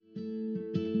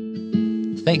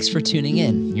Thanks for tuning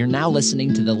in. You're now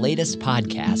listening to the latest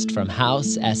podcast from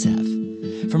House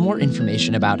SF. For more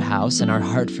information about House and our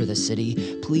heart for the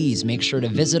city, please make sure to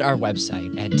visit our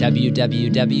website at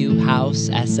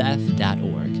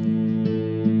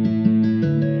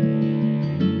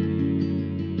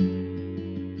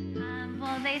www.housesf.org.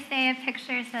 Well, they say a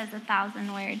picture says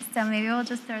 1,000 words, so maybe we'll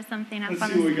just throw something up on the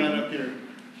screen. Let's see what we got up here.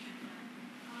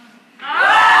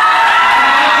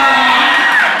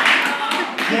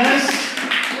 Yes,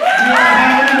 we are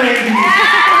having a baby.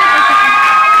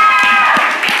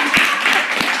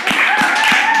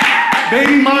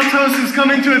 Baby Matos is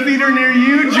coming to a theater near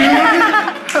you, June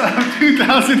of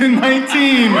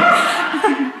 2019.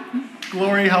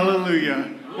 Glory, hallelujah.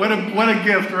 What a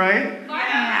gift, right?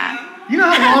 Yeah. You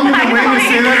know how long we've been waiting to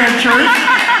say that at church?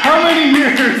 How many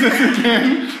years has it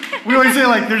been? We always say,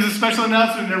 like, there's a special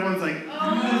announcement, and everyone's like,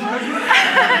 oh.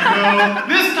 So,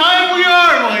 this time we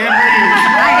are. Well, every year.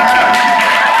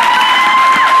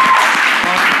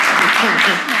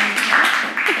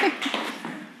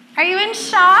 Are you in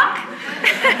shock?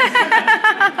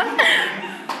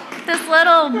 This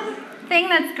little thing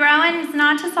that's growing is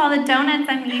not just all the donuts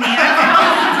I'm eating. Oh,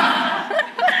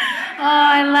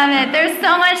 I love it. There's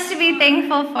so much to be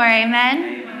thankful for.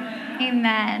 Amen?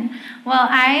 Amen. Well,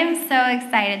 I am so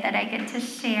excited that I get to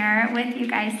share with you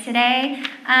guys today.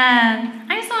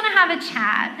 I just want to have a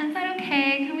chat. Is that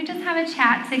okay? Can we just have a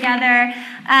chat together?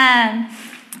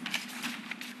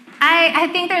 I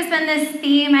think there's been this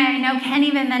theme. I know Ken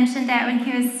even mentioned it when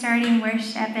he was starting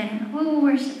worship, and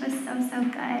worship was so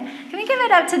good. Can we give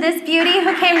it up to this beauty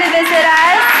who came to visit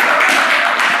us?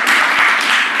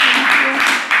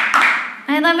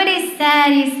 I love what he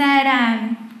said. He said,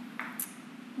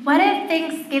 what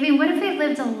if we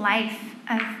lived a life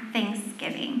of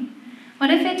Thanksgiving?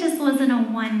 What if it just wasn't a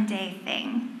one-day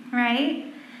thing, right?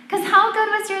 Because how good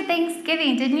was your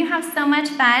Thanksgiving? Didn't you have so much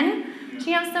fun? Did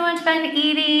you have so much fun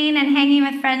eating and hanging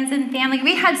with friends and family?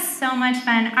 We had so much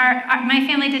fun. My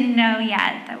family didn't know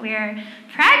yet that we were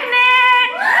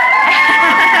pregnant.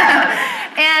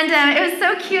 And it was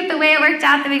so cute the way it worked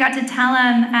out that we got to tell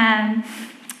them.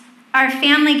 Our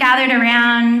family gathered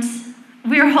around.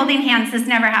 We were holding hands. This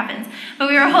never happens. But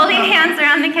we were holding hands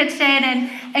around the kitchen,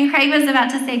 and Craig was about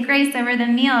to say grace over the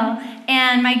meal.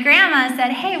 And my grandma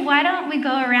said, hey, why don't we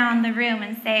go around the room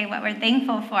and say what we're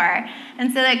thankful for?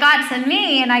 And so it got to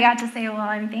me, and I got to say, well,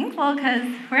 I'm thankful because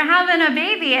we're having a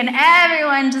baby. And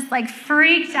everyone just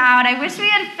freaked out. I wish we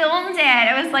had filmed it.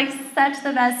 It was such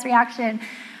the best reaction.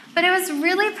 But it was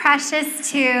really precious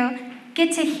to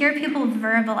get to hear people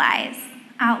verbalize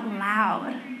out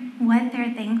loud what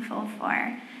they're thankful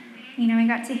for. We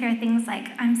got to hear things like,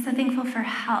 I'm so thankful for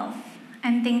health.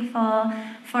 I'm thankful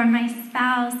for my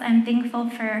spouse. I'm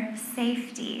thankful for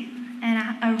safety and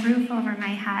a roof over my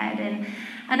head.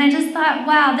 And I just thought,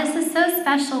 wow, this is so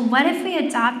special. What if we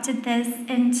adopted this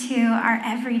into our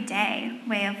everyday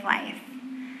way of life?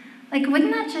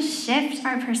 Wouldn't that just shift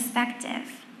our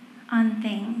perspective on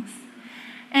things?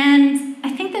 And I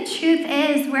think the truth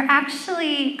is we're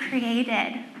actually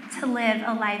created to live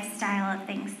a lifestyle of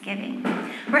Thanksgiving.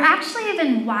 We're actually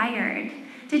even wired.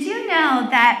 Did you know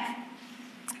that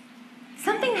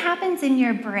something happens in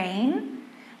your brain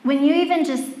when you even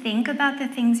just think about the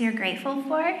things you're grateful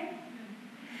for?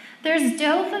 There's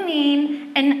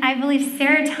dopamine and I believe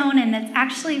serotonin that's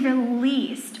actually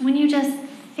released when you just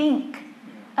think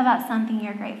about something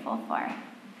you're grateful for.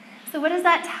 So what does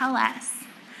that tell us?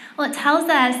 Well, it tells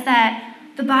us that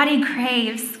the body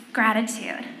craves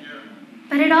gratitude.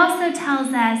 But it also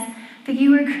tells us that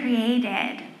you were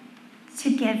created to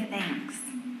give thanks.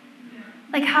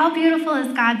 How beautiful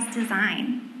is God's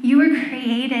design? You were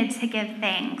created to give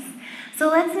thanks. So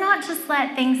let's not just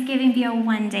let Thanksgiving be a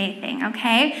one-day thing,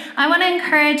 okay? I want to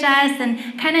encourage us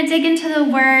and kind of dig into the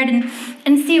Word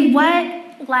and see what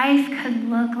life could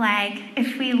look like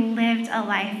if we lived a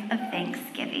life of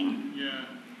Thanksgiving.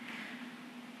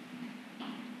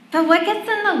 But what gets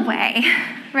in the way,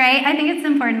 right? I think it's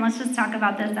important. Let's just talk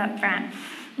about this up front.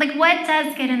 What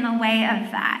does get in the way of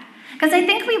that? Because I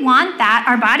think we want that.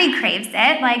 Our body craves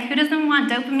it. Who doesn't want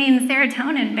dopamine and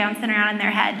serotonin bouncing around in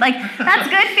their head? That's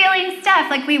good feeling stuff.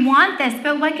 We want this,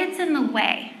 but what gets in the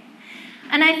way?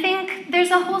 And I think there's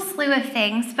a whole slew of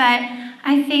things, but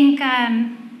I think,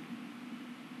 I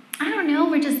don't know,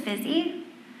 we're just busy.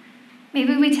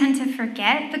 Maybe we tend to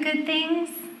forget the good things.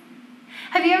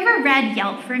 Have you ever read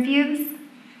Yelp reviews?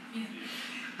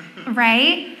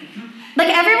 Right?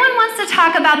 Everyone wants to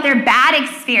talk about their bad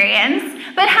experience,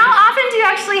 but how often do you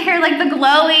actually hear the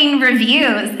glowing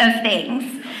reviews of things?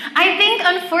 I think,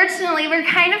 unfortunately, we're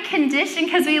kind of conditioned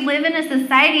because we live in a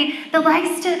society that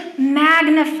likes to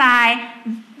magnify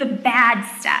the bad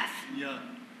stuff. Yeah.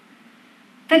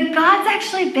 But God's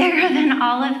actually bigger than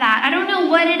all of that. I don't know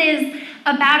what it is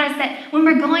about us that when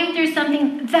we're going through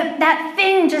something, that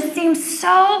thing just seems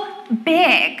so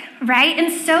big, right?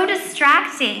 And so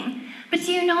distracting. But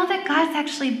do you know that God's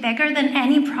actually bigger than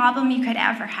any problem you could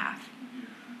ever have?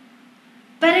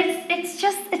 But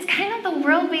it's kind of the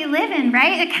world we live in,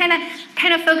 right? It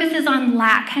kind of focuses on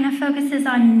lack, kind of focuses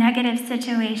on negative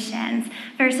situations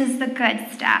versus the good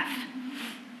stuff.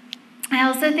 I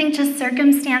also think just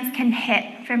circumstance can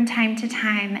hit from time to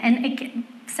time, and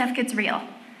stuff gets real,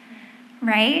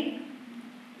 right?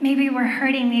 Maybe we're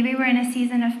hurting, maybe we're in a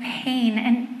season of pain,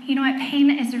 and you know what?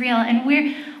 Pain is real, and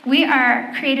we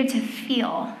are created to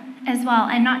feel as well,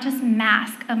 and not just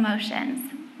mask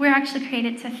emotions. We're actually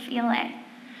created to feel it.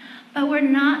 But we're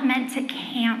not meant to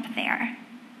camp there,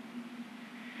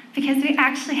 because we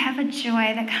actually have a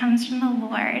joy that comes from the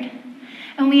Lord,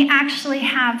 and we actually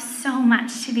have so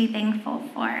much to be thankful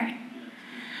for.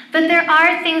 But there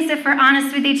are things, if we're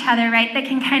honest with each other, right, that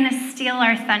can kind of steal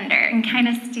our thunder and kind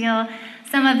of steal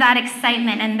some of that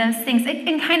excitement and those things. It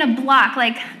can kind of block,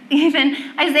 like even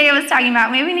Isaiah was talking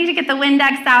about, maybe we need to get the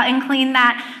Windex out and clean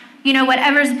that,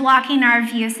 whatever's blocking our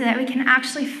view so that we can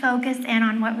actually focus in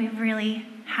on what we really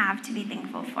have to be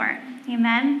thankful for.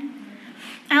 Amen?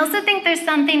 I also think there's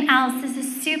something else. This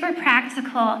is super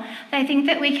practical that I think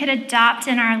that we could adopt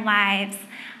in our lives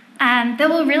that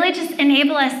will really just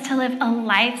enable us to live a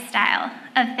lifestyle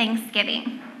of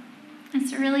thanksgiving.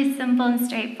 It's really simple and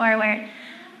straightforward,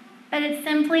 but it's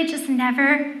simply just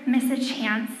never miss a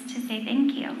chance to say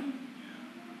thank you.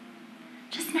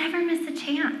 Just never miss a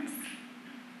chance.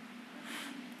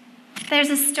 There's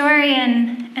a story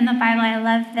in the Bible, I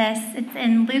love this. It's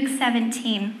in Luke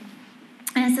 17.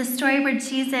 And it's a story where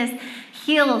Jesus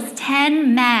heals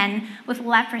 10 men with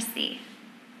leprosy.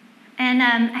 And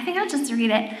I think I'll just read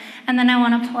it, and then I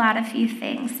want to pull out a few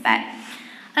things. But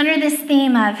under this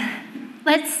theme of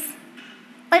let's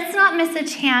not miss a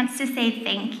chance to say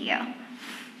thank you.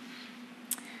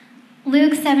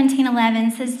 Luke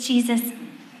 17:11 says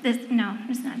it's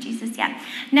not Jesus yet.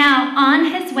 Now, on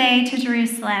his way to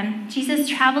Jerusalem, Jesus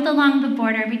traveled along the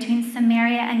border between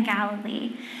Samaria and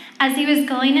Galilee. As he was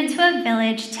going into a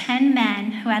village, 10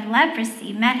 men who had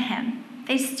leprosy met him.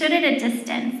 They stood at a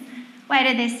distance. Why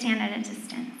did they stand at a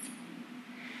distance?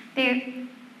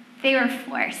 They were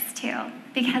forced to,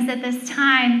 because at this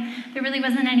time, there really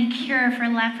wasn't any cure for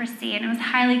leprosy, and it was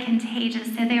highly contagious.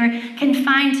 So they were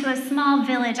confined to a small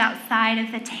village outside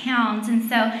of the towns, and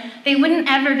so they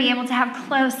wouldn't ever be able to have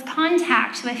close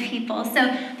contact with people.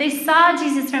 So they saw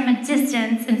Jesus from a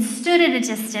distance and stood at a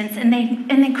distance, and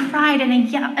they cried in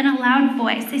a loud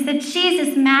voice. They said,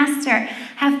 "Jesus, Master,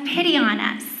 have pity on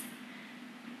us."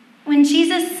 When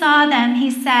Jesus saw them, he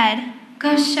said,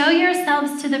 "Go show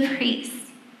yourselves to the priests."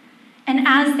 And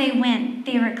as they went,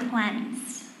 they were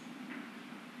cleansed.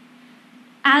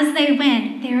 As they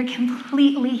went, they were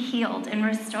completely healed and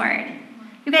restored.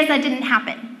 You guys, that didn't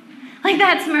happen.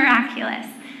 That's miraculous.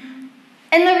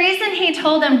 And the reason he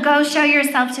told them, "Go show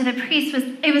yourself to the priest,"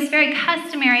 it was very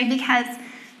customary, because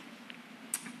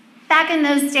back in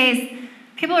those days,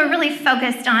 people were really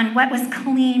focused on what was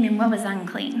clean and what was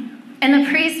unclean. And the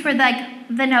priests were like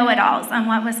the know-it-alls on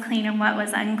what was clean and what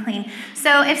was unclean.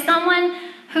 So if someone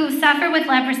who suffered with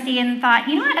leprosy and thought,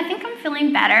 "You know what, I think I'm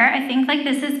feeling better, I think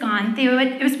this is gone,"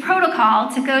 it was protocol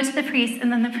to go to the priest,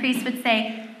 and then the priest would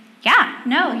say, "Yeah,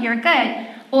 no, you're good,"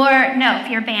 or "No,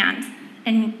 you're banned,"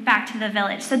 and back to the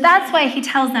village. So that's why he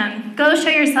tells them, "Go show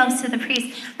yourselves to the priest."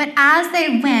 But as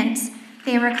they went,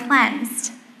 they were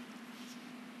cleansed.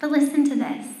 But listen to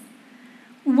this.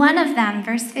 One of them,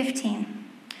 verse 15,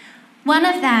 one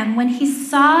of them, when he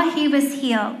saw he was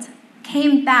healed,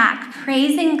 came back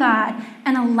praising God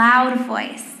in a loud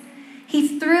voice. He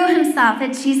threw himself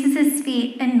at Jesus'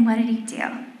 feet, and what did he do?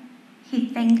 He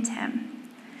thanked him.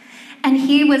 And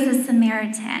he was a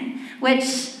Samaritan, which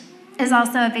is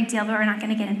also a big deal, but we're not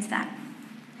going to get into that.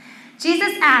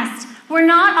 Jesus asked, "Were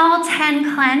not all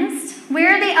 10 cleansed?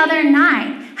 Where are the other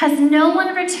 9? Has no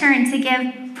one returned to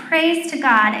give praise to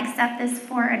God except this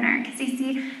foreigner?" Because you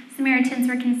see, Samaritans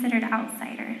were considered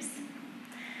outsiders.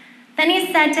 Then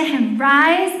he said to him,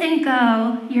 "Rise and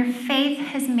go. Your faith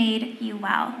has made you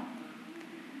well."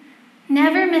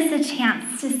 Never miss a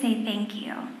chance to say thank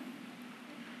you.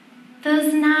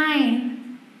 Those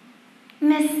 9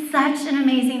 missed such an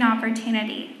amazing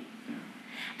opportunity.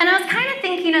 And I was kind of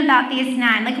thinking about these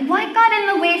 9, what got in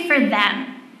the way for them?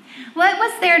 What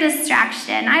was their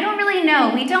distraction? I don't really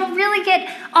know. We don't really get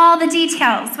all the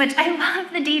details, which I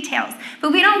love the details,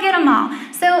 but we don't get them all.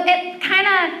 So it kind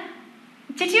of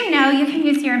Did you know you can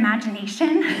use your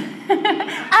imagination?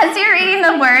 As you're reading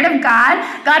the Word of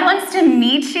God, God wants to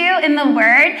meet you in the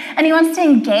Word, and He wants to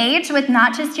engage with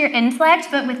not just your intellect,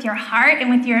 but with your heart and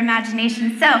with your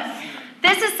imagination. So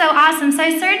this is so awesome. So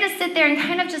I started to sit there and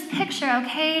kind of just picture,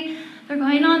 okay, they're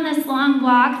going on this long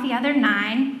walk, the other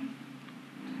 9.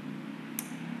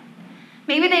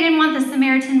 Maybe they didn't want the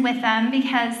Samaritan with them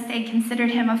because they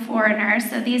considered him a foreigner.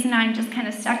 So these 9 just kind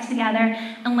of stuck together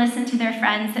and listened to their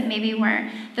friends that maybe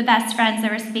weren't the best friends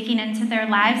that were speaking into their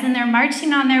lives. And they're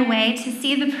marching on their way to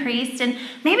see the priest. And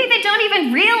maybe they don't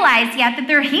even realize yet that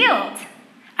they're healed.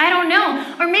 I don't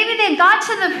know. Or maybe they got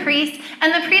to the priest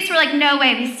and the priests were like, no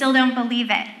way, we still don't believe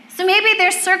it. So maybe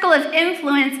their circle of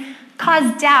influence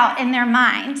caused doubt in their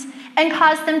mind and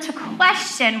caused them to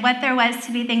question what there was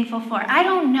to be thankful for. I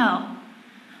don't know.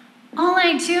 All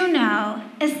I do know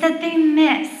is that they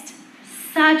missed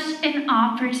such an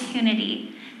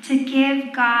opportunity to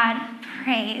give God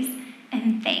praise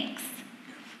and thanks.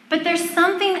 But there's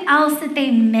something else that they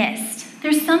missed.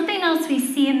 There's something else we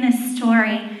see in this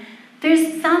story.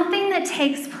 There's something that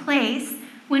takes place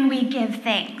when we give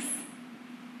thanks.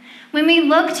 When we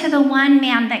look to the one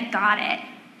man that got it,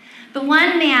 the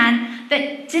one man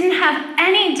that didn't have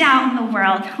any doubt in the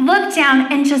world, looked down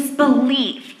and just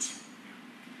believed.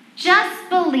 Just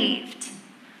believed.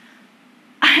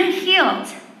 I'm healed.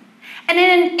 And in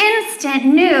an instant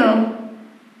knew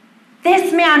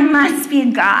this man must be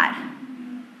God.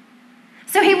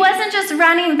 So he wasn't just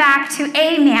running back to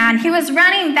a man, he was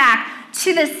running back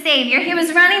to the Savior. He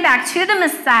was running back to the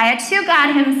Messiah, to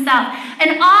God himself.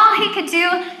 And all he could do,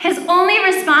 his only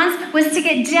response was to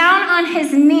get down on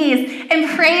his knees and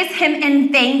praise him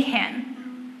and thank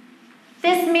him.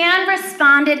 This man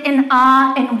responded in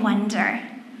awe and wonder.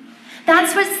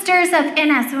 That's what stirs up in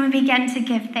us when we begin to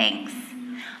give thanks.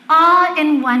 Awe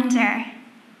and wonder.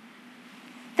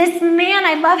 This man,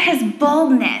 I love his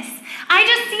boldness. I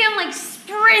just see him like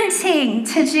sprinting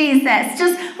to Jesus,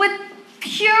 just with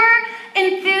pure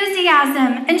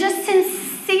enthusiasm and just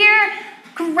sincere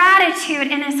gratitude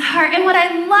in his heart. And what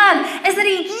I love is that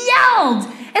he yelled.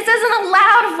 It says in a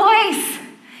loud voice.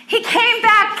 He came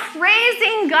back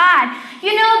praising God.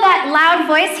 You know that loud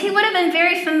voice? He would have been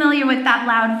very familiar with that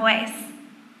loud voice.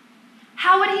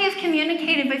 How would he have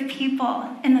communicated with people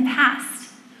in the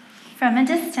past? From a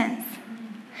distance.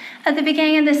 At the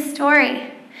beginning of this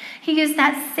story, he used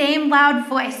that same loud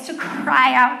voice to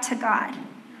cry out to God.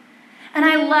 And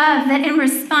I love that in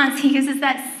response, he uses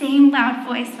that same loud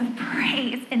voice with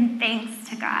praise and thanks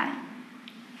to God.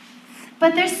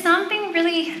 But there's something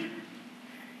we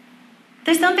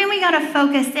got to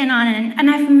focus in on, and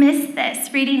I've missed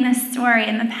this reading this story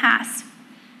in the past.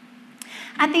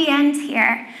 At the end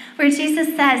here, where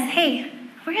Jesus says, hey,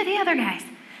 where are the other guys?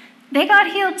 They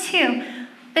got healed too.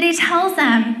 But he tells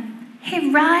them, hey,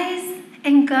 rise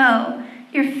and go.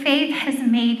 Your faith has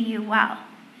made you well.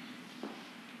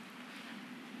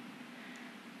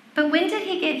 But when did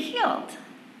he get healed?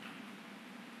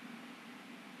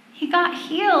 He got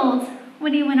healed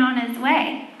when he went on his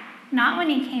way, not when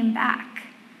he came back.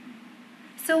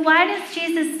 So why does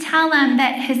Jesus tell him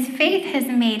that his faith has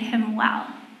made him well?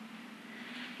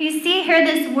 You see here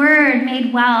this word,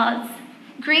 made well,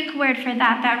 it's Greek word for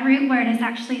that root word is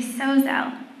actually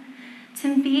sozo,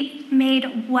 to be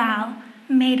made well,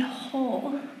 made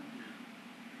whole.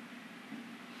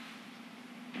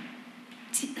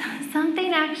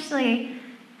 Something actually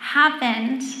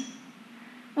happened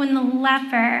when the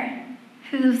leper,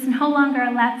 who's no longer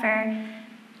a leper,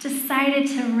 decided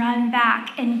to run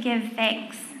back and give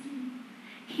thanks.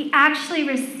 He actually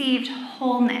received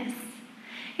wholeness.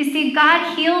 You see,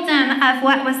 God healed him of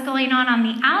what was going on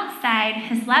the outside,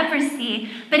 his leprosy,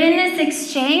 but in this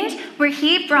exchange where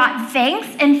he brought thanks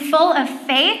and full of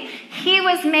faith, he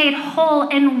was made whole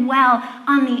and well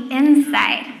on the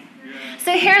inside.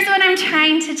 So here's what I'm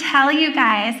trying to tell you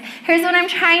guys. Here's what I'm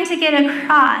trying to get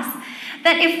across.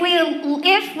 That if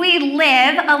we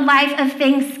live a life of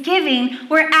thanksgiving,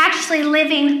 we're actually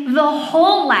living the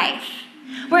whole life.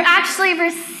 We're actually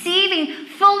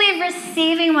fully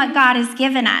receiving what God has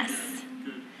given us.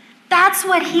 That's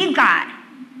what he got.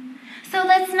 So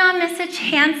let's not miss a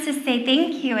chance to say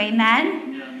thank you,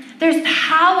 amen? There's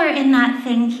power in that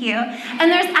thank you.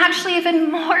 And there's actually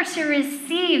even more to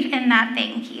receive in that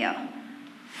thank you.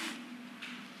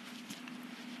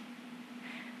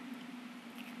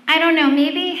 I don't know,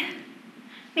 maybe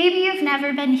you've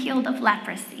never been healed of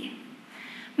leprosy.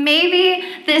 Maybe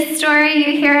this story,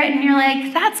 you hear it and you're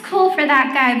like, that's cool for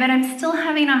that guy, but I'm still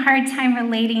having a hard time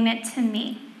relating it to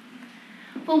me.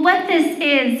 Well, what this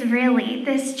is really,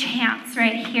 this chance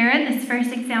right here, this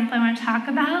first example I want to talk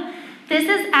about, This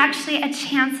is actually a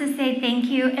chance to say thank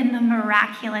you in the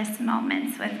miraculous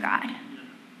moments with God.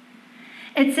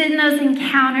 It's in those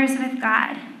encounters with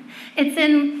God. It's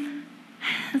in,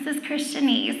 this is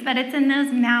Christianese, but it's in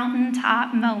those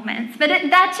mountaintop moments. But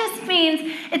that just means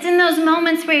it's in those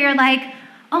moments where you're like,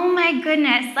 oh my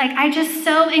goodness, like I just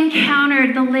so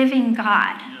encountered the living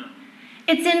God.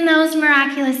 It's in those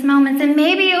miraculous moments. And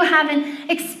maybe you haven't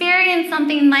experienced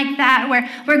something like that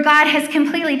where God has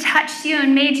completely touched you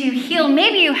and made you heal.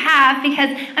 Maybe you have,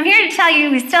 because I'm here to tell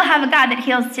you we still have a God that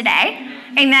heals today.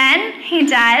 Amen? He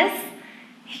does.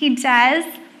 He does.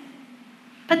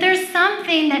 But there's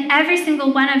something that every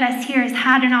single one of us here has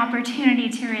had an opportunity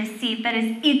to receive that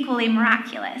is equally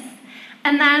miraculous.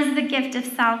 And that is the gift of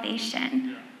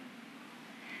salvation.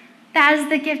 That is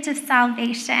the gift of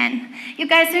salvation. You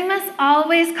guys, we must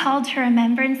always call to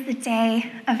remembrance the day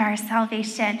of our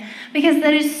salvation, because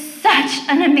that is such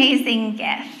an amazing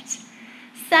gift.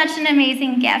 Such an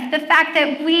amazing gift. The fact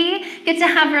that we get to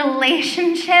have a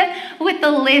relationship with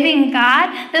the living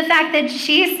God, the fact that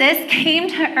Jesus came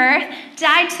to earth,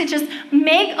 died to just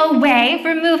make a way,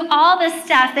 remove all the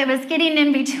stuff that was getting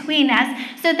in between us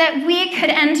so that we could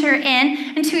enter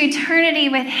into eternity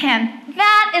with him.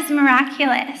 That is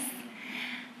miraculous.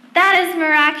 That is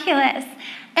miraculous.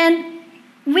 And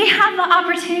we have the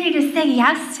opportunity to say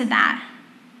yes to that.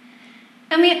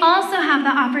 And we also have the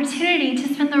opportunity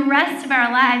to spend the rest of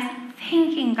our lives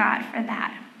thanking God for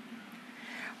that.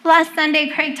 Last Sunday,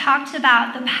 Craig talked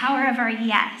about the power of our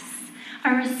yes,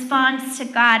 our response to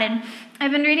God. And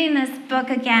I've been reading this book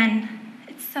again.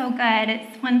 It's so good.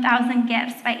 It's 1,000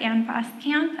 Gifts by Anne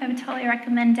Voskamp. I would totally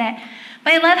recommend it.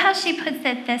 But I love how she puts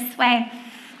it this way.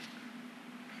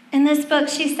 In this book,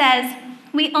 she says,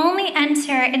 we only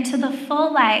enter into the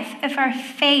full life if our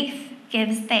faith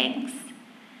gives thanks.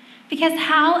 Because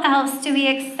how else do we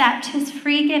accept his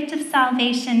free gift of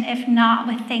salvation if not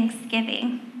with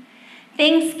thanksgiving?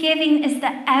 Thanksgiving is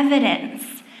the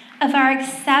evidence of our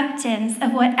acceptance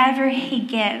of whatever he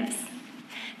gives.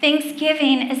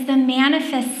 Thanksgiving is the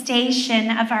manifestation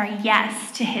of our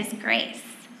yes to his grace.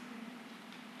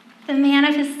 The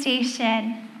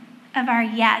manifestation of our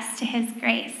yes to his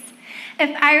grace.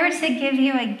 If I were to give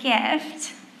you a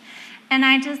gift and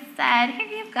I just said, here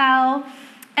you go,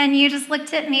 and you just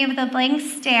looked at me with a blank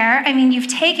stare, I mean, you've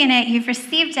taken it, you've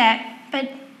received it, but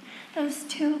those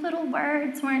two little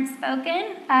words weren't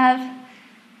spoken of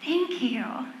thank you.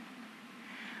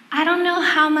 I don't know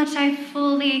how much I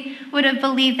fully would have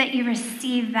believed that you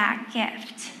received that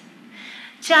gift.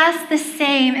 Just the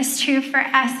same is true for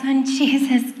us when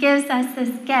Jesus gives us this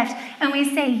gift and we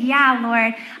say, yeah,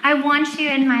 Lord, I want you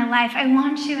in my life. I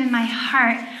want you in my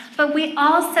heart. But we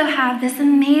also have this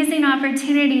amazing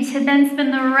opportunity to then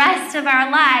spend the rest of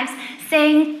our lives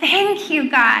saying, thank you,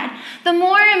 God. The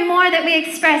more and more that we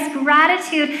express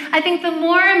gratitude, I think the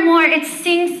more and more it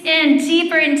sinks in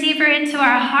deeper and deeper into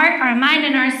our heart, our mind,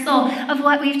 and our soul of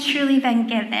what we've truly been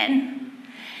given.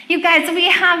 You guys, we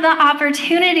have the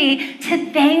opportunity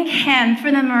to thank him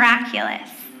for the miraculous.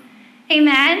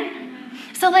 Amen?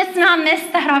 So let's not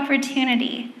miss that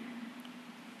opportunity.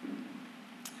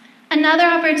 Another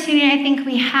opportunity I think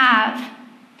we have,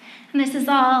 and this is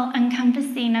all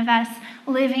encompassing of us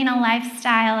living a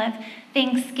lifestyle of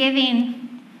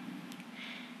thanksgiving,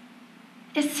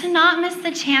 is to not miss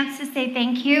the chance to say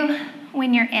thank you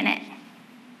when you're in it.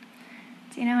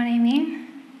 Do you know what I mean?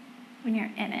 When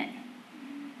you're in it.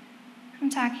 I'm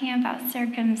talking about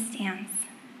circumstance.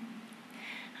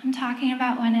 I'm talking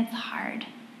about when it's hard.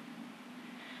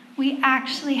 We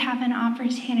actually have an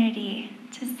opportunity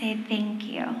to say thank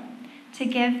you, to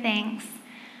give thanks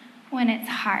when it's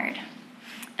hard.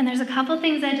 And there's a couple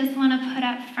things I just want to put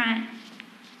up front.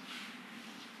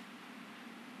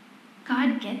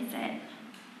 God gets it.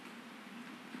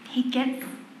 He gets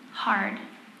hard.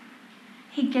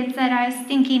 He gets it. I was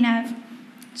thinking of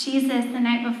Jesus the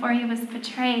night before he was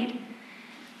betrayed.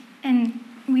 And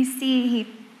we see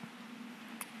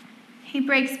he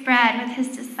breaks bread with his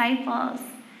disciples.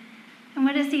 And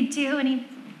what does he do? And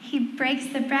he breaks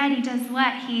the bread. He does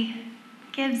what? He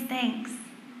gives thanks,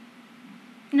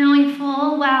 knowing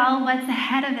full well what's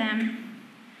ahead of him.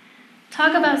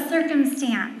 Talk about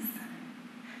circumstance.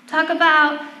 Talk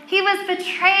about he was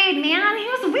betrayed, man. He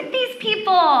was with these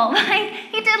people. Like,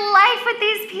 he did life with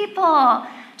these people.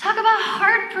 Talk about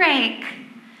heartbreak.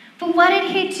 But what did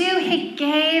he do? He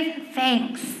gave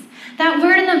thanks. That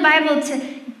word in the Bible,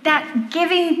 that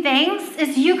giving thanks,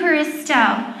 is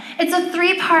Eucharisto. It's a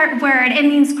 3-part word. It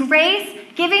means grace,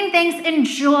 Giving thanks and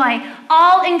joy,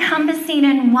 all encompassing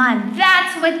in one.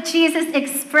 That's what Jesus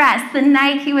expressed the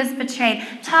night he was betrayed.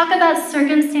 Talk about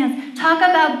circumstance. Talk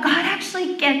about God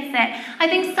actually gets it. I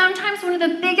think sometimes one of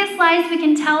the biggest lies we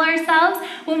can tell ourselves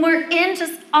when we're in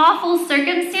just awful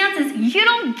circumstances, you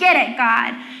don't get it,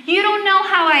 God. You don't know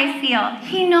how I feel.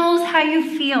 He knows how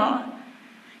you feel.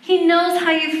 He knows how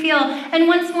you feel. And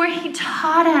once more, he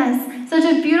taught us such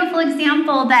a beautiful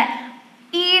example that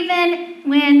even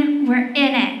when we're in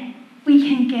it, we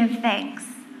can give thanks.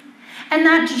 And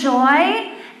that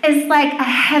joy is like a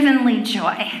heavenly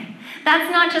joy. That's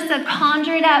not just a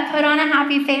conjured up, put on a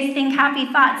happy face, think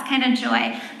happy thoughts kind of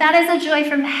joy. That is a joy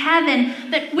from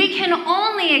heaven that we can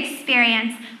only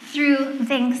experience through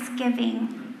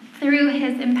thanksgiving, through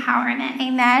his empowerment.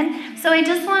 Amen? So I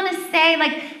just want to say,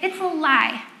 it's a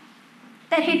lie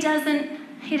that he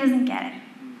doesn't get it.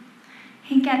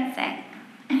 He gets it.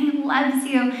 And he loves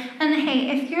you. And hey,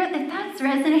 if that's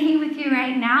resonating with you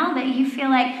right now, that you feel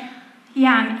like,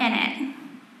 yeah, I'm in it,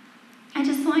 I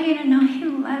just want you to know he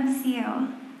loves you.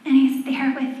 And he's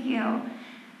there with you.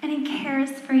 And he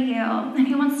cares for you. And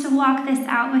he wants to walk this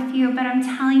out with you. But I'm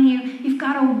telling you, you've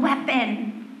got a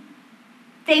weapon.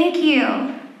 Thank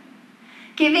you.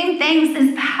 Giving thanks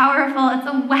is powerful. It's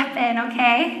a weapon,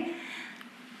 okay?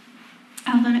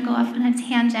 I'm going to go off on a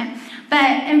tangent.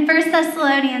 But in 1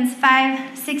 Thessalonians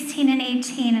 5:16 and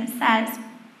 18, it says,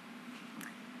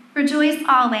 rejoice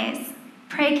always,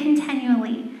 pray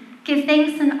continually, give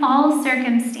thanks in all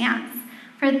circumstance,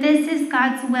 for this is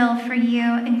God's will for you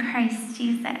in Christ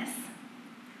Jesus.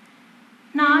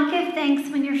 Not give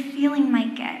thanks when you're feeling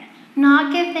like it.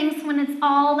 Not give thanks when it's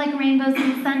all like rainbows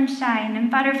and sunshine and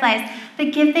butterflies,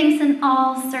 but give thanks in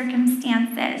all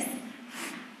circumstances.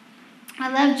 I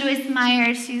love Joyce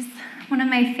Meyer. She's one of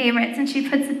my favorites, and she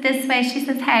puts it this way. She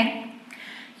says, hey,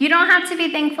 you don't have to be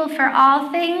thankful for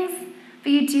all things,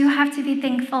 but you do have to be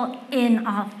thankful in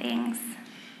all things.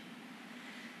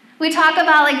 We talk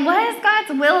about, what is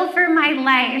God's will for my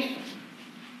life?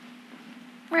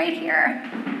 Right here.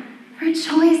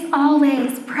 Rejoice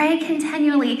always, pray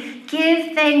continually,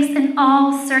 give thanks in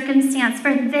all circumstance,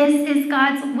 for this is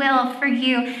God's will for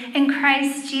you in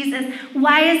Christ Jesus.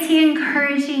 Why is he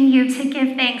encouraging you to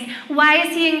give thanks? Why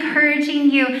is he encouraging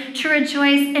you to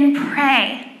rejoice and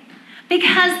pray?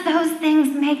 Because those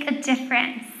things make a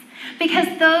difference.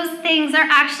 Because those things are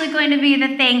actually going to be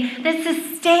the thing that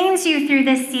sustains you through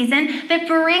this season, that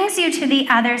brings you to the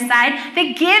other side,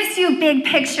 that gives you big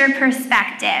picture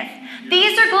perspective.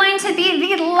 These are going to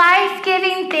be the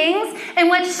life-giving things in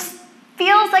which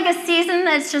feels like a season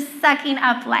that's just sucking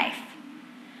up life.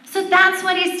 So that's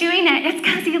what he's doing it. It's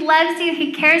because he loves you,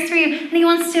 he cares for you, and he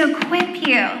wants to equip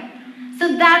you.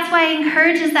 So that's why he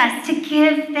encourages us to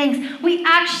give thanks. We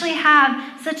actually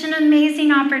have such an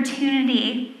amazing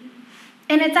opportunity.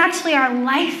 And it's actually our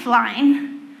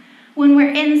lifeline when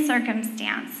we're in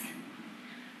circumstance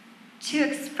to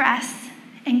express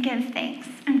and give thanks.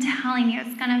 I'm telling you,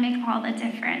 it's going to make all the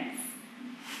difference.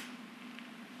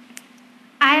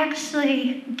 I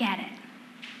actually get it.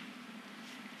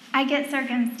 I get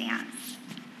circumstance.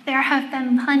 There have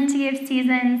been plenty of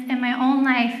seasons in my own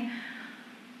life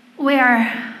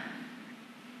where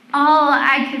all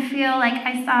I could feel like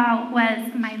I saw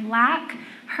was my lack,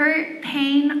 hurt,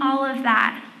 pain, all of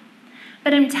that.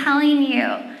 But I'm telling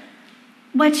you,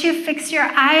 what you fix your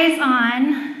eyes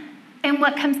on and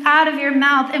what comes out of your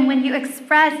mouth, and when you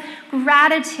express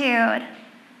gratitude,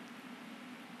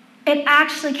 it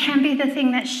actually can be the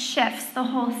thing that shifts the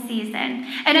whole season.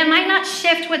 And it might not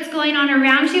shift what's going on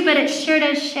around you, but it sure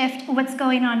does shift what's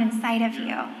going on inside of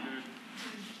you.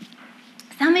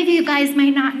 Some of you guys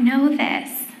might not know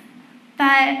this,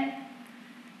 but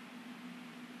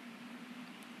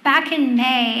back in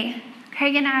May,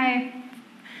 Craig and I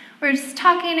were just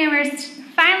talking, and we're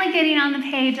finally getting on the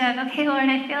page of, okay, Lord,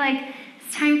 I feel like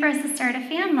it's time for us to start a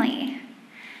family.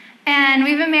 And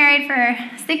we've been married for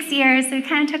 6 years, so we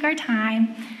kind of took our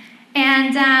time.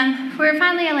 And we're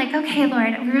finally like, okay,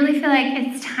 Lord, we really feel like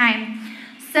it's time.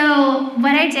 So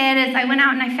what I did is I went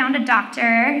out and I found a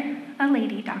doctor, a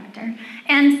lady doctor.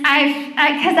 And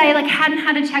because I hadn't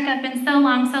had a checkup in so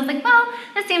long, so I was like, well,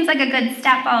 this seems like a good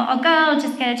step. I'll go,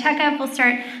 just get a checkup. We'll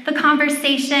start the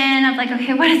conversation of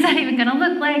okay, what is that even going to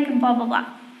look like, and blah, blah,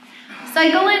 blah. So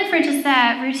I go in for just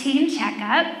a routine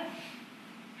checkup.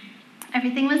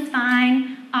 Everything was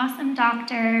fine. Awesome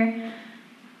doctor.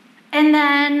 And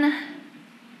then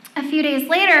a few days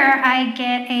later, I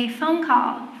get a phone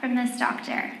call from this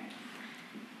doctor.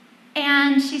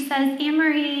 And she says,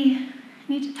 Anne-Marie, I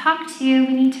need to talk to you.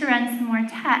 We need to run some more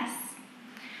tests.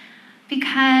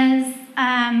 Because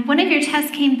one of your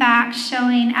tests came back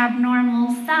showing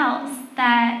abnormal cells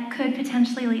that could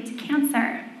potentially lead to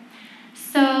cancer.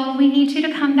 So we need you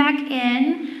to come back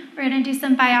in. We're going to do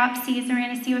some biopsies, and we're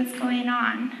going to see what's going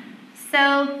on.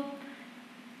 So,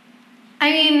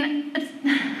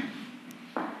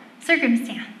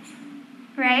 circumstance,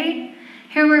 right?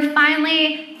 Here we're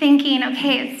finally thinking,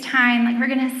 okay, it's time. Like,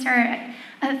 we're going to start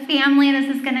a family.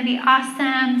 This is going to be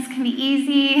awesome. This can be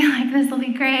easy. Like, this will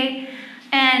be great.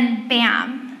 And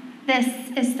bam, this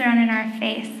is thrown in our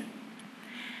face.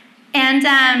 And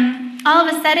all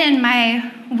of a sudden,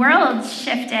 my world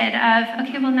shifted of,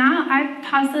 okay, well, now I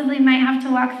possibly might have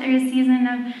to walk through a season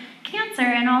of cancer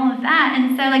and all of that.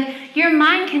 And so, like, your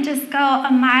mind can just go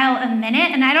a mile a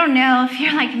minute. And I don't know if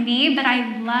you're like me, but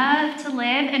I love to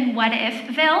live in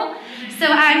what-if-ville. So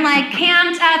I'm, like,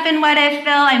 camped up in what-if-ville.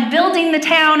 I'm building the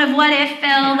town of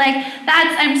what-if-ville. Like,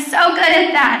 I'm so good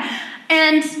at that.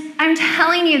 And I'm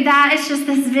telling you, that is just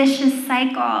this vicious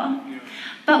cycle.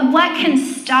 But what can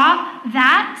stop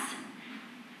that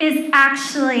is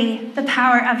actually the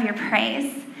power of your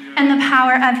praise and the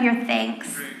power of your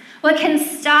thanks. What can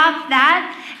stop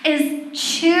that is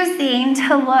choosing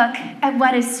to look at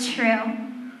what is true.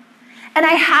 And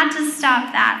I had to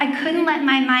stop that. I couldn't let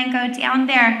my mind go down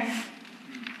there.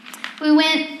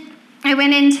 I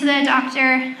went into the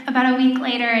doctor about a week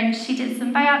later, and she did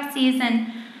some biopsies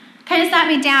and kind of sat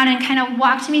me down and kind of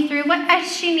walked me through what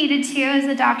she needed to as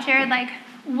a doctor, like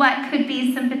what could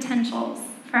be some potentials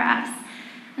for us.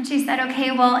 And she said,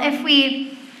 okay, well, if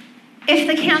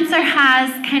the cancer has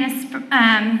kind of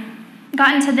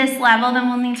gotten to this level, then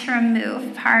we'll need to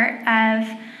remove part of,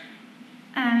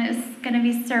 it's going to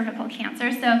be cervical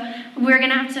cancer, so we're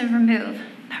going to have to remove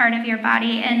part of your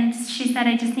body. And she said,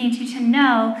 I just need you to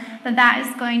know that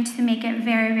is going to make it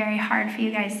very, very hard for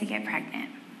you guys to get pregnant.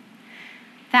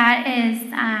 That is,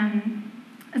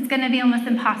 it's going to be almost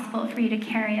impossible for you to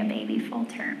carry a baby full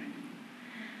term.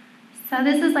 So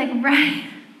this is like, right,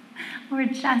 we're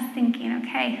just thinking,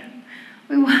 okay,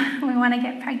 we want to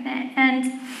get pregnant.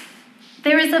 And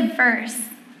there was a verse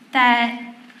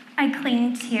that I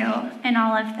cling to in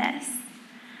all of this.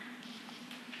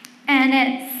 And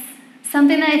it's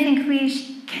something that I think we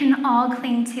can all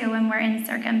cling to when we're in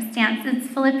circumstance. It's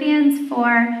Philippians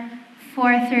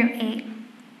 4:4-8.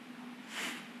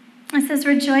 It says,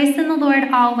 rejoice in the Lord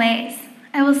always.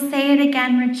 I will say it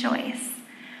again, rejoice.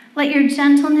 Let your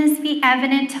gentleness be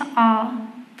evident to all.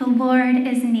 The Lord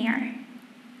is near.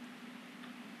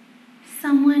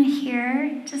 Someone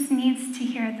here just needs to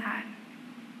hear that.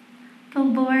 The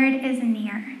Lord is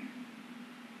near.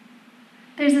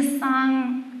 There's a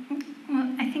song,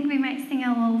 I think we might sing it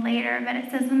a little later, but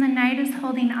it says, when the night is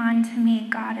holding on to me,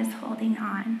 God is holding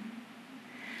on.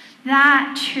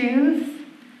 That truth,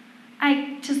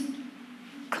 I just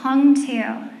clung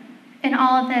to in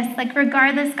all of this. Like,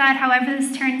 regardless, God, however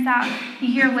this turns out,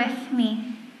 you're with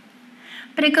me.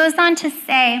 But it goes on to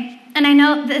say, and I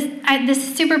know this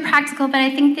is super practical, but I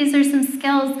think these are some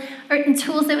skills or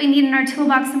tools that we need in our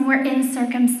toolbox when we're in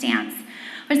circumstance.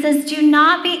 Where it says, do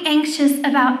not be anxious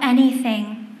about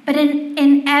anything, but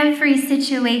in every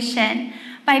situation,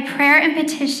 by prayer and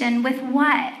petition, with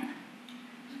what?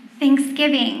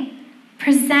 Thanksgiving.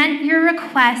 Present your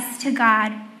requests to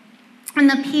God. And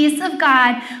the peace of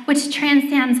God, which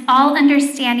transcends all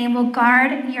understanding, will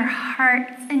guard your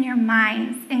hearts and your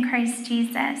minds in Christ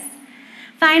Jesus.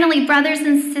 Finally, brothers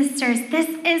and sisters, this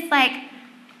is like,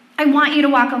 I want you to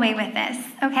walk away with this,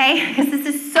 okay? Because this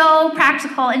is so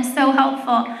practical and so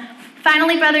helpful.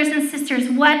 Finally, brothers and sisters,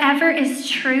 whatever is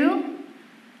true,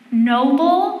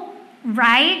 noble,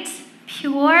 right,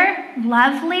 pure,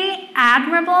 lovely,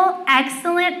 admirable,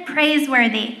 excellent,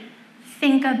 praiseworthy,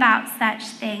 think about such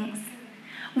things.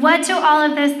 What do all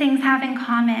of those things have in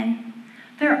common?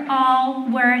 They're all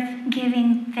worth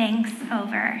giving thanks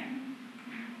over.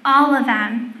 All of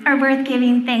them are worth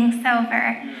giving thanks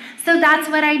over. So that's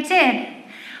what I did.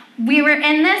 We were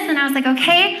in this, and I was like,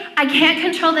 okay, I can't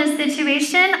control this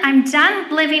situation. I'm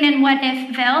done living in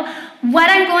what-if-ville. What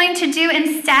I'm going to do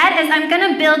instead is I'm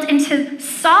going to build into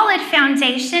solid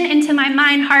foundation into my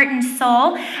mind, heart, and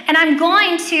soul, and I'm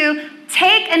going to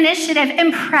take initiative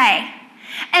and pray.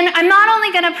 And I'm not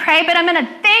only going to pray, but I'm going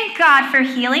to thank God for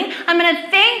healing. I'm going to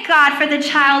thank God for the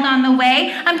child on the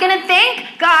way. I'm going to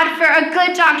thank God for a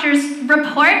good doctor's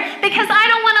report, because I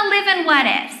don't want to live in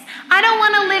what-ifs. I don't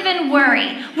want to live in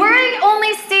worry. Worry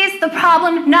only sees the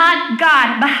problem, not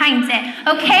God behind it,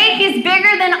 okay? He's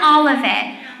bigger than all of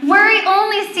it. Worry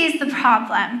only sees the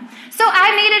problem. So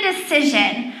I made a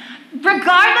decision.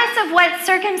 Regardless of what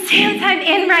circumstance I'm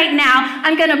in right now,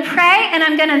 I'm going to pray and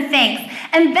I'm going to thank.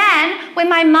 And then when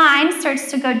my mind starts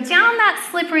to go down that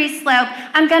slippery slope,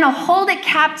 I'm going to hold it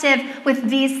captive with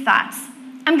these thoughts.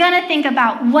 I'm I'm going to think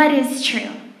about what is true.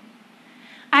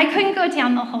 I couldn't go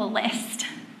down the whole list.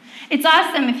 It's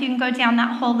awesome if you can go down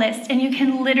that whole list and you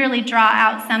can literally draw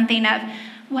out something of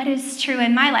what is true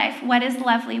in my life, what is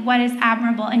lovely, what is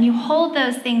admirable, and you hold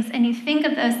those things and you think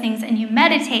of those things and you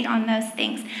meditate on those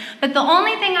things. But the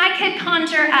only thing I could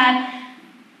conjure up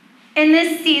in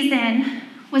this season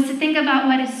was to think about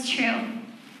what is true.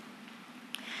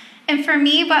 And for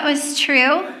me, what was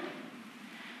true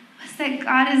was that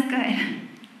God is good.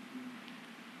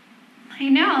 I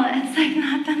know, it's like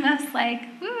not the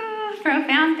most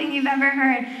profound thing you've ever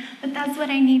heard, but that's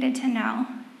what I needed to know,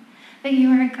 that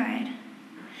you are good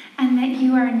and that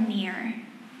you are near.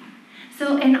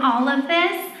 So in all of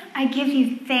this, I give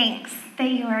you thanks that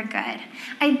you are good.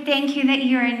 I thank you that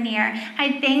you are near.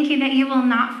 I thank you that you will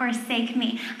not forsake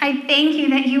me. I thank you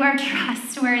that you are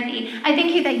trustworthy. I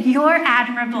thank you that you're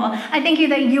admirable. I thank you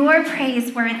that you're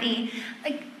praiseworthy.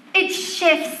 Like, it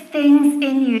shifts things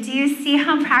in you. Do you see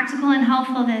how practical and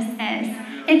helpful this is?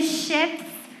 It shifts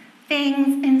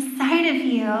things inside of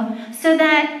you so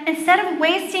that instead of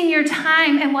wasting your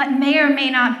time in what may or may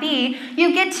not be,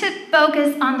 you get to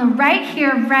focus on the right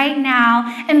here, right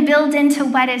now, and build into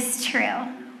what is true.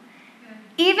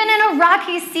 Even in a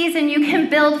rocky season, you can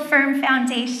build firm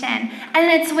foundation.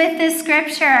 And it's with this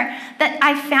scripture that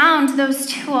I found those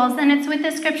tools. And it's with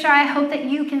this scripture I hope that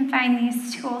you can find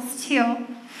these tools too.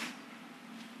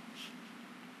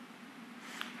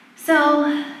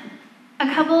 So a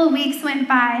couple of weeks went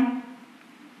by,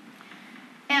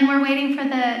 and we're waiting for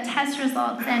the test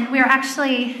results. And we were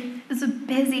it was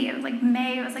busy. It was like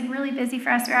May. It was like really busy for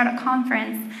us. We were at a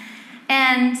conference.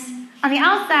 And on the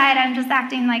outside, I'm just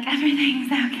acting like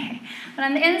everything's okay. But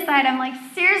on the inside, I'm like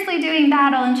seriously doing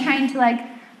battle and trying to like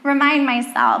remind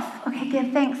myself, okay,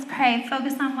 give thanks, pray,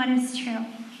 focus on what is true.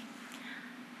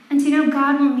 And do you know,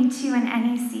 God will meet you in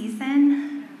any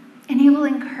season, and he will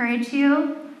encourage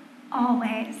you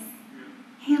always.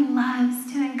 He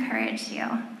loves to encourage you.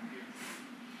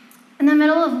 In the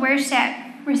middle of worship,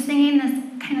 we're singing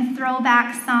this kind of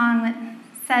throwback song that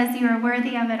says, you are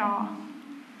worthy of it all.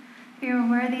 You are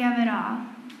worthy of it all.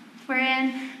 We're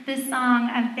in this song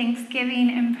of thanksgiving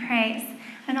and praise.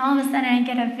 And all of a sudden, I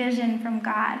get a vision from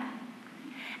God.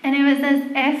 And it was as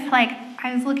if, like,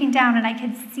 I was looking down and I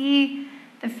could see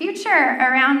the future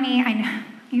around me. I know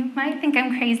you might think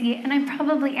I'm crazy, and I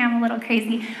probably am a little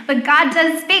crazy, but God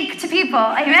does speak to people.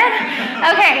 Amen?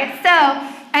 Okay, so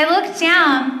I look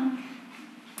down,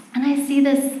 and I see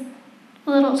this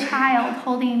little child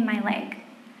holding my leg.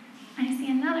 And I see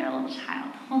another little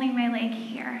child holding my leg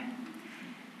here.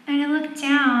 And I look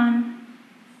down,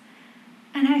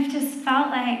 and I've just felt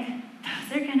like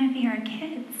those are going to be our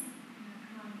kids.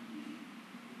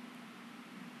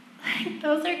 Like,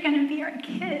 those are going to be our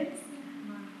kids.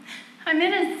 I'm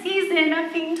in a season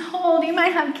of being told you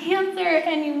might have cancer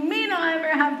and you may not ever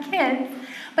have kids.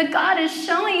 But God is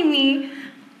showing me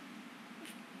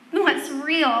what's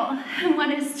real and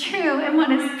what is true and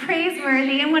what is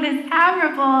praiseworthy and what is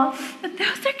admirable. But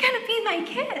those are going to be my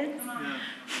kids. Yeah.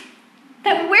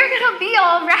 That we're going to be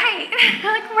all right.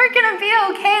 Like, we're going to be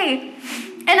okay.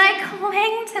 And I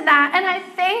clung to that, and I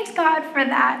thanked God for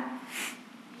that.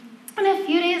 And a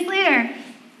few days later,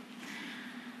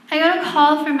 I got a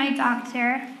call from my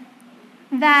doctor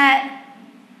that,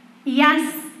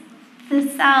 yes, the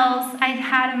cells I'd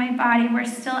had in my body were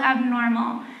still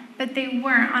abnormal, but they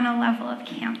weren't on a level of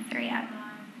cancer yet.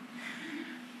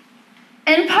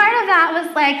 And part of that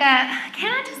was like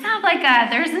can I just have like a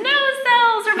there's no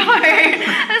cells report?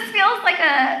 This feels like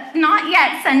a not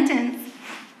yet sentence.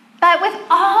 But with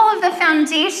all of the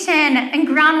foundation and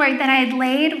groundwork that I had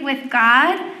laid with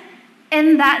God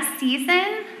in that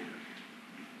season,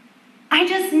 I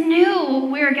just knew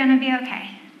we were going to be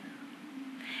okay.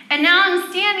 And now I'm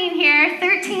standing here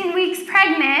 13 weeks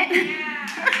pregnant.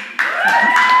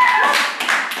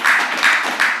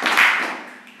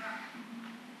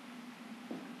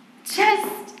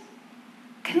 Just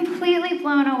completely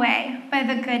blown away by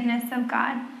the goodness of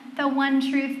God, the one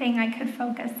true thing I could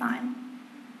focus on.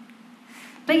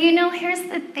 But you know, here's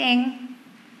the thing.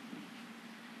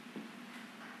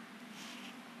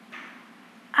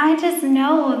 I just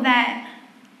know that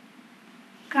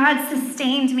God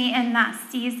sustained me in that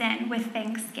season with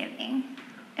thanksgiving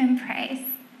and praise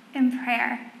and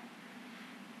prayer.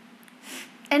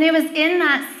 And it was in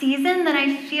that season that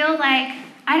I feel like,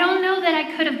 I don't know that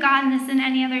I could have gotten this in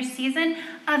any other season,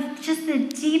 of just the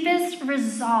deepest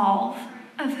resolve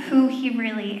of who he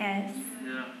really is.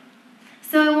 Yeah.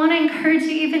 So I want to encourage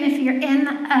you, even if you're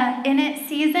in it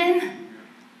season,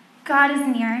 God is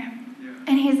near.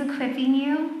 And he's equipping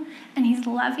you, and he's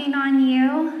loving on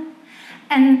you,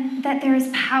 and that there is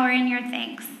power in your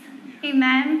thanks.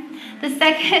 Amen.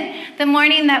 The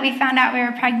morning that we found out we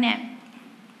were pregnant,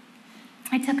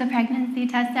 I took a pregnancy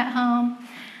test at home,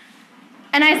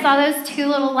 and I saw those 2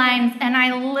 little lines, and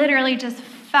I literally just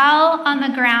fell on the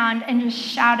ground and just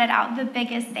shouted out the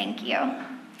biggest thank you.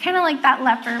 Kind of like that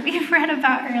leper we read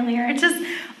about earlier, just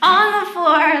on the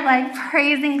floor, like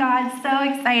praising God, so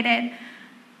excited.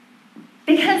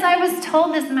 Because I was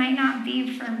told this might not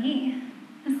be for me.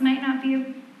 This might not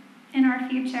be in our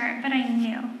future, but I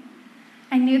knew.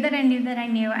 I knew that I knew that I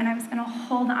knew, and I was going to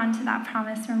hold on to that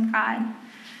promise from God.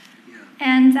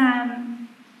 And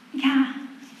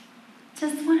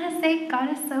just want to say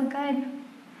God is so good.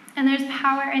 And there's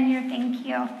power in your thank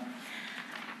you.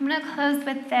 I'm going to close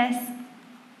with this.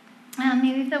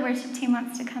 Maybe the worship team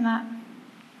wants to come up.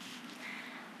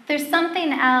 There's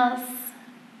something else.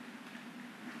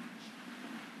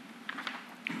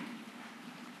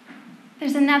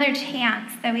 There's another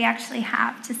chance that we actually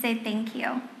have to say thank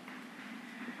you,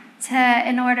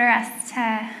 in order us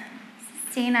to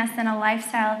sustain us in a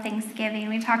lifestyle of thanksgiving.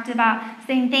 We talked about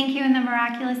saying thank you in the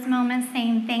miraculous moments,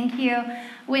 saying thank you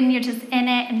when you're just in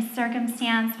it, in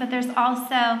circumstance, but there's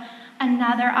also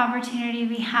another opportunity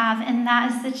we have, and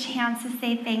that is the chance to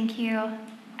say thank you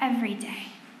every day.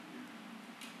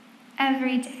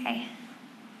 Every day.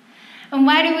 And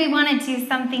why do we want to do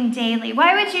something daily?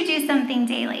 Why would you do something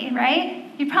daily, right?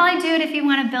 You'd probably do it if you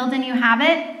want to build a new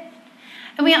habit.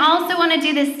 And we also want to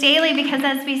do this daily because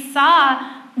as we saw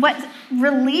what's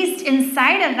released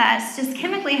inside of us, just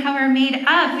chemically how we're made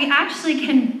up, we actually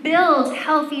can build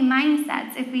healthy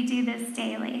mindsets if we do this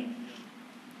daily.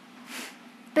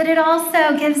 But it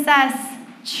also gives us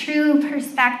true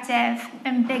perspective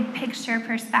and big picture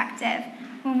perspective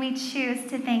when we choose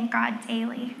to thank God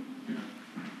daily.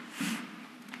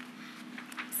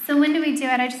 So when do we do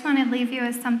it? I just want to leave you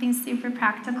with something super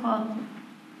practical.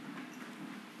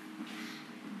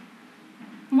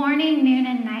 Morning, noon,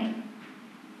 and night.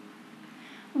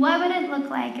 What would it look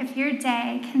like if your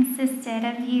day consisted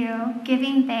of you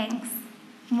giving thanks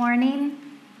morning,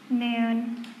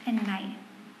 noon, and night?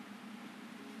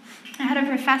 I had a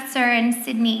professor in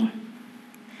Sydney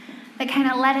that kind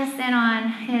of let us in on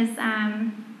his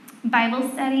Bible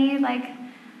study, like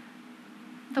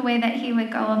the way that he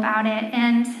would go about it.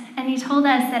 And he told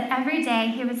us that every day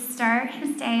he would start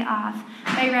his day off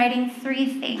by writing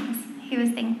 3 things he was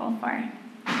thankful for.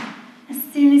 As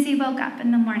soon as he woke up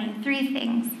in the morning, 3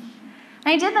 things. And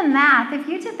I did the math. If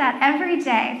you did that every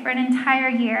day for an entire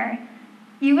year,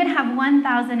 you would have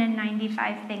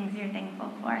 1,095 things you're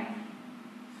thankful for.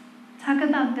 Talk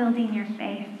about building your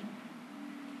faith.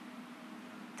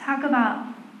 Talk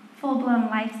about full-blown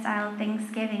lifestyle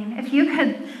Thanksgiving. If you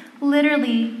could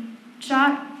literally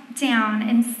jot down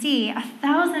and see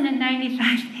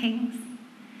 1,095 things.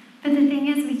 But the thing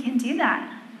is, we can do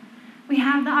that. We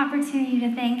have the opportunity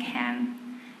to thank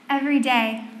him every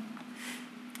day.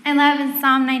 I love in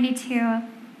Psalm 92, I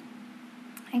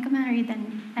think I'm going to read the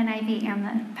NIV and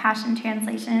the Passion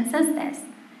Translation. It says this: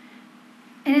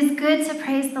 "It is good to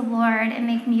praise the Lord and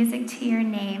make music to your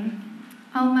name,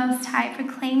 O Most High,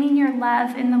 proclaiming your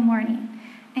love in the morning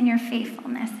and your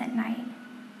faithfulness at night."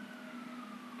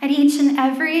 At each and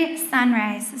every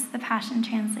sunrise is the Passion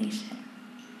Translation.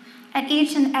 At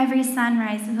each and every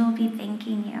sunrise, we will be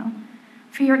thanking you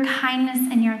for your kindness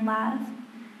and your love.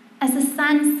 As the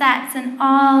sun sets and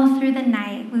all through the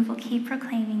night, we will keep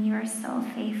proclaiming you are so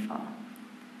faithful.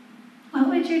 What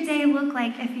would your day look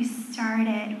like if you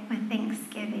started with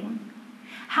Thanksgiving?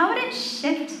 How would it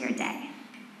shift your day?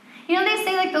 You know, they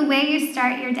say like the way you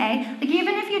start your day, like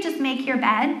even if you just make your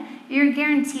bed, you're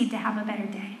guaranteed to have a better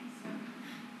day.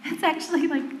 It's actually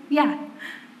like, yeah,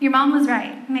 your mom was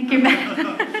right. Make your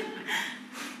bed.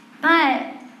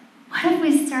 But what if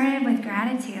we started with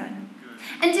gratitude?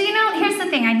 And do you know, here's the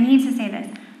thing, I need to say this.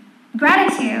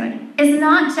 Gratitude is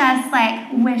not just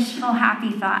like wishful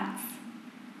happy thoughts.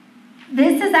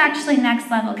 This is actually next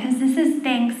level because this is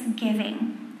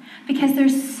thanksgiving. Because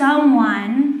there's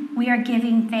someone we are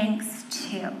giving thanks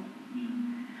to.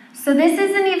 So this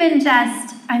isn't even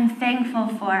just, I'm thankful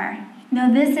for.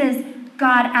 No, this is,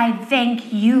 God, I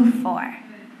thank you for.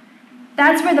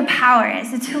 That's where the power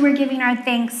is. It's who we're giving our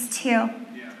thanks to.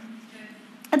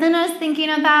 And then I was thinking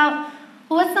about,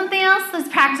 well, what's something else that's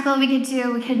practical we could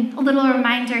do? A little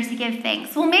reminder to give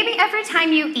thanks. Well, maybe every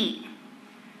time you eat.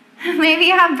 Maybe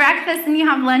you have breakfast and you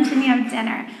have lunch and you have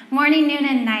dinner. Morning, noon,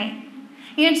 and night.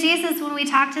 You know, Jesus, when we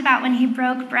talked about when he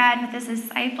broke bread with his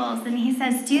disciples, and he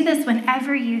says, do this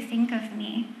whenever you think of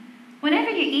me.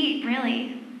 Whenever you eat,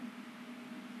 really.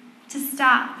 To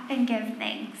stop and give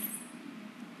thanks.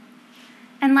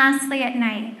 And lastly, at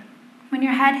night, when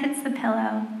your head hits the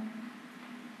pillow,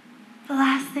 the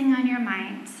last thing on your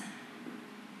mind,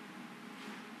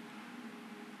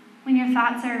 when your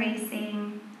thoughts are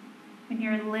racing, when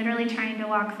you're literally trying to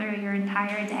walk through your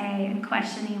entire day and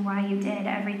questioning why you did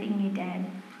everything you did,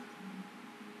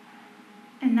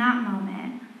 in that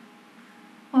moment,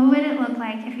 what would it look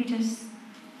like if you just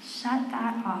shut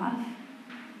that off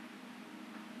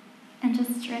and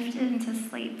just drifted into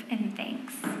sleep in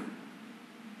thanks,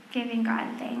 giving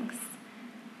God thanks?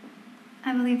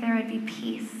 I believe there would be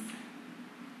peace,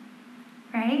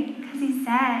 right? Because he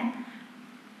said,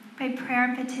 by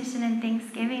prayer, petition, and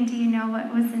thanksgiving, do you know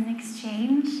what was in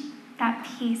exchange? That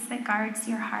peace that guards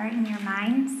your heart and your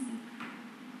minds.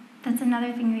 That's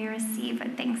another thing we receive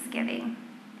with thanksgiving.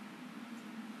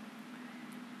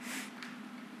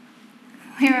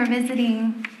 We're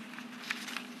visiting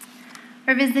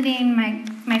my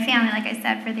family, like I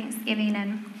said, for Thanksgiving,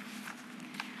 and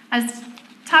I was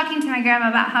talking to my grandma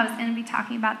about how I was going to be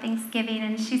talking about Thanksgiving,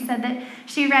 and she said that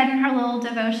she read in her little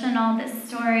devotional this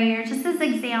story, or just this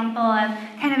example of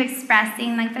kind of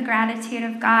expressing like the gratitude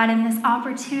of God and this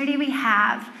opportunity we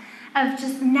have of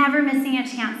just never missing a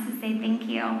chance to say thank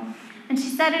you. And she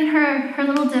said in her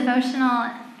little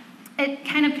devotional, it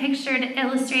kind of illustrated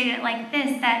it like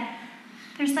this, that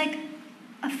there's like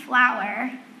a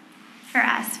flower for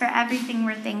us, for everything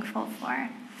we're thankful for.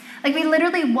 Like we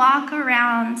literally walk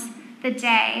around the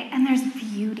day and there's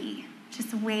beauty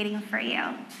just waiting for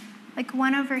you. Like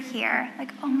one over here,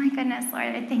 like, oh my goodness,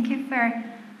 Lord, I thank you for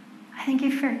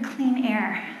clean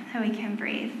air that we can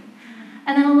breathe.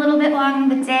 And then a little bit along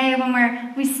the day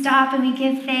when we stop and we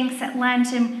give thanks at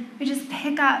lunch and we just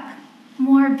pick up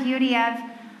more beauty of,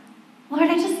 Lord,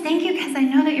 I just thank you because I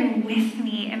know that you're with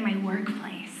me in my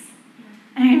workplace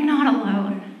and I'm not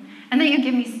alone. And then you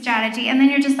give me strategy, and then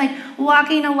you're just like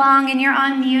walking along and you're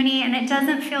on muni and it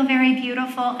doesn't feel very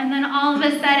beautiful, and then all of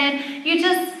a sudden you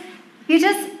just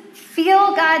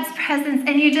feel God's presence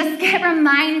and you just get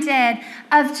reminded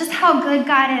of just how good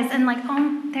God is, and like,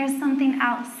 oh, there's something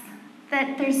else,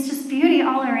 that there's just beauty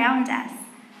all around us.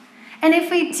 And if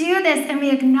we do this and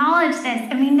we acknowledge this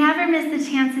and we never miss the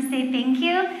chance to say thank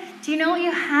you, do you know what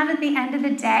you have at the end of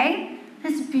the day?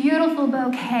 This beautiful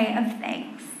bouquet of thanks.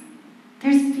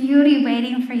 There's beauty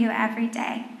waiting for you every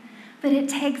day, but it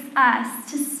takes us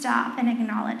to stop and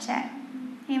acknowledge it.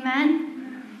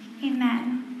 Amen?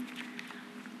 Amen.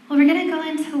 Well, we're going to go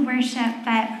into worship,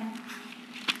 but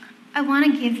I want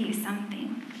to give you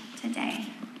something today.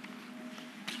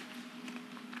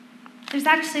 There's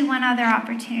actually one other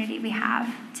opportunity we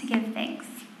have to give thanks,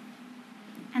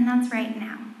 and that's right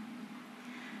now.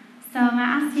 So I'm going to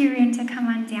ask you, Arun, to come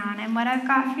on down, and what I've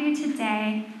got for you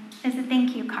today is a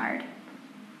thank you card.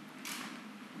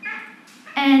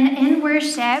 And in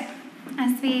worship,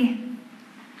 as we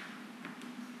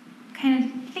kind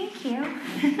of thank you,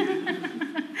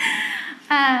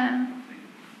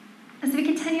 as we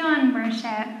continue on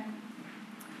worship,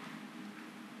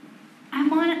 I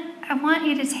want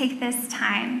you to take this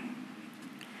time.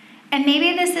 And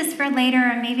maybe this is for later,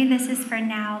 or maybe this is for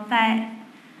now, but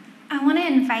I want to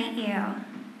invite you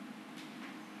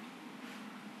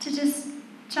to just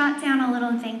jot down a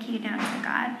little thank you note to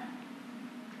God.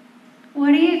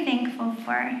 What are you thankful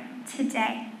for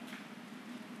today?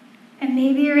 And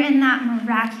maybe you're in that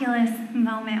miraculous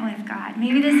moment with God.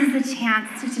 Maybe this is a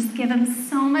chance to just give him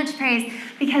so much praise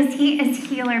because he is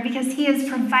healer, because he is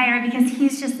provider, because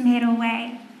he's just made a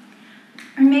way.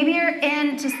 Or maybe you're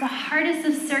in just the hardest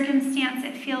of circumstance,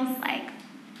 it feels like.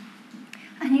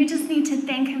 And you just need to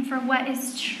thank him for what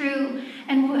is true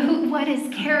and what his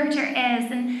character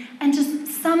is, and just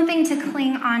something to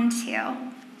cling on to.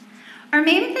 Or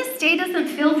maybe this day doesn't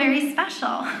feel very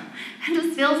special. It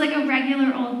just feels like a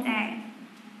regular old day.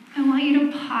 I want you to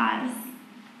pause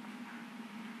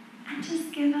and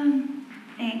just give him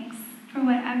thanks for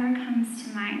whatever comes to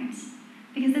mind.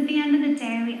 Because at the end of the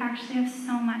day, we actually have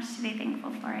so much to be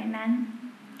thankful for, amen?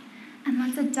 And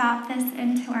let's adopt this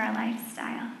into our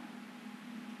lifestyle.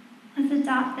 Let's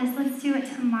adopt this. Let's do it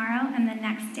tomorrow and the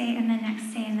next day and the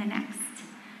next day and the next.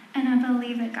 And I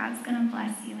believe that God's going to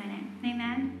bless you in it.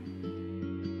 Amen?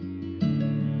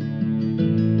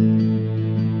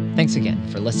 Thanks again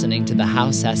for listening to the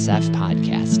House SF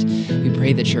podcast. We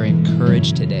pray that you're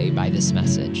encouraged today by this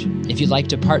message. If you'd like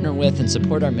to partner with and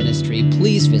support our ministry,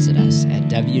 please visit us at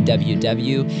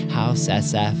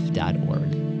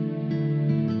www.housesf.org.